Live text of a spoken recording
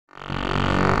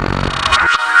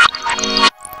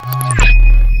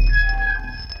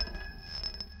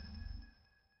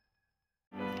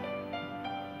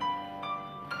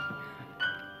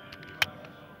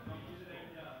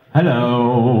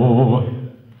Hello.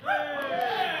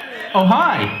 Oh,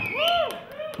 hi.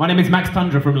 My name is Max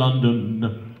Tundra from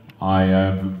London. I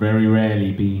have very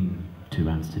rarely been to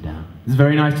Amsterdam. It's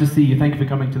very nice to see you. Thank you for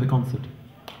coming to the concert.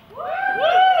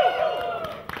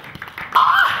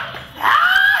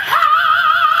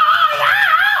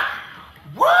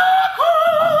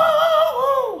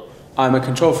 I'm a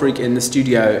control freak in the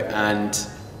studio and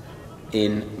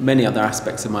in many other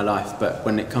aspects of my life, but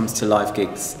when it comes to live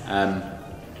gigs,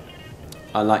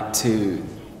 I like to,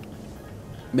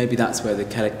 maybe that's where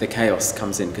the chaos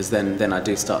comes in, because then I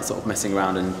do start sort of messing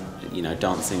around and, you know,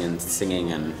 dancing and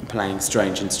singing and playing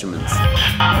strange instruments.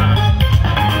 I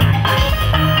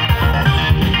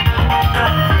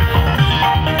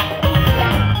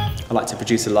like to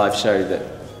produce a live show that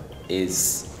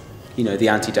is, you know, the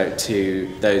antidote to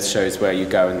those shows where you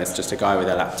go and there's just a guy with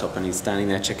a laptop and he's standing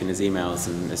there checking his emails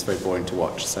and it's very boring to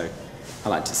watch. So I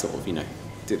like to sort of, you know,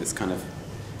 do this kind of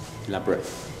elaborate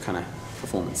kind of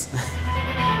performance.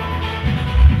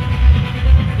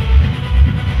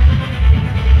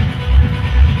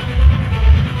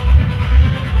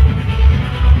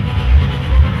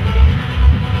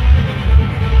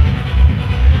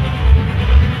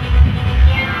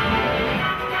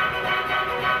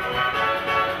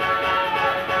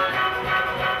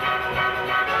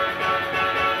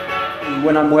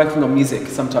 When I'm working on music,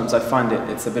 sometimes I find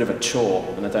it's a bit of a chore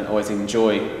and I don't always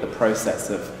enjoy the process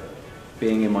of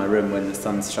being in my room when the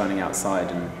sun's shining outside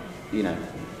and, you know,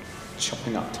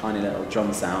 chopping up tiny little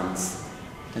drum sounds.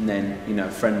 And then, you know,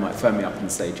 a friend might phone me up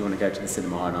and say, do you want to go to the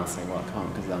cinema? And I'll say, well, I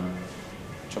can't because I'm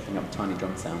chopping up tiny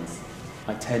drum sounds.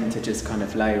 I tend to just kind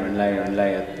of layer and layer and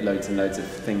layer loads and loads of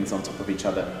things on top of each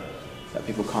other that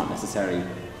people can't necessarily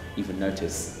even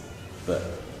notice. But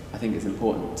I think it's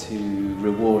important to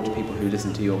reward people who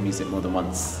listen to your music more than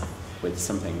once with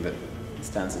something that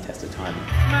stands the test of time.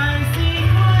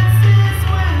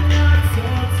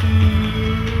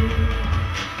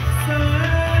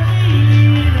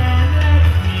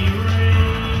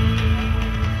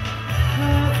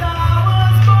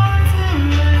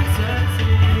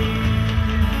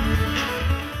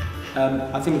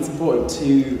 I think it's important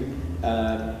to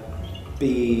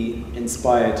be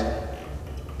inspired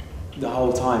the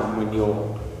whole time when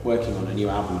you're working on a new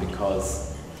album,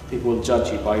 because people will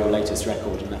judge you by your latest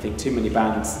record, and I think too many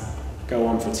bands go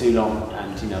on for too long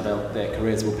and, you know, their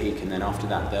careers will peak and then after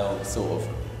that they'll sort of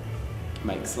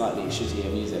make slightly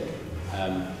shittier music.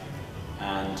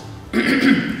 And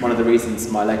one of the reasons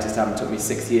my latest album took me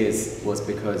 6 years was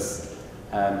because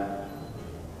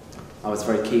I was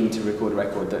very keen to record a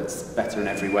record that's better in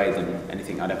every way than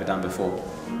anything I'd ever done before.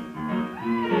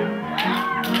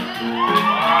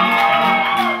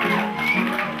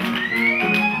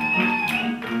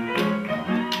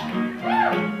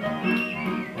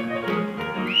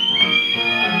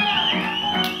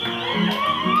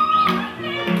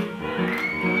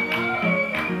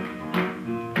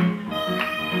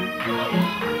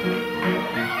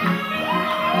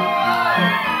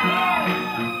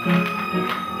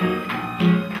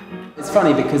 It's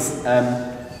funny because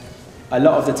a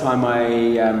lot of the time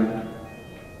I'm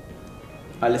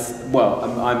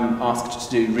asked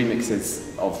to do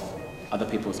remixes of other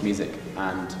people's music,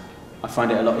 and I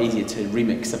find it a lot easier to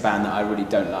remix a band that I really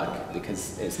don't like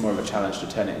because it's more of a challenge to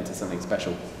turn it into something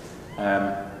special.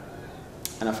 And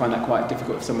I find that quite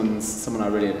difficult. If someone I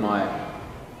really admire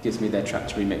gives me their track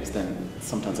to remix, then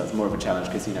sometimes that's more of a challenge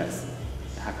because, you know,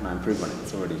 how can I improve on it?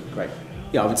 It's already great.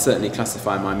 Yeah, I would certainly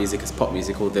classify my music as pop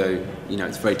music, although, you know,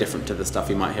 it's very different to the stuff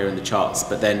you might hear in the charts.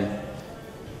 But then,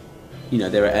 you know,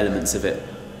 there are elements of it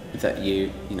that you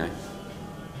know,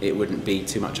 it wouldn't be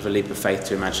too much of a leap of faith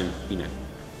to imagine, you know,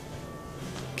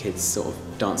 kids sort of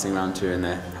dancing around to in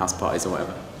their house parties or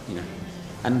whatever, you know.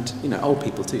 And, you know, old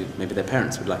people too, maybe their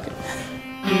parents would like it.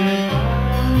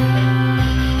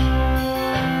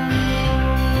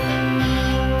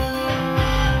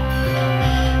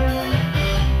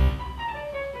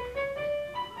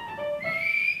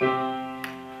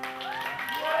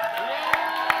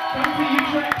 Come to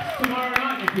Utrecht tomorrow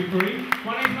night if you're free.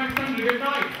 My name's Max Tundra. Good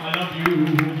night. I love you.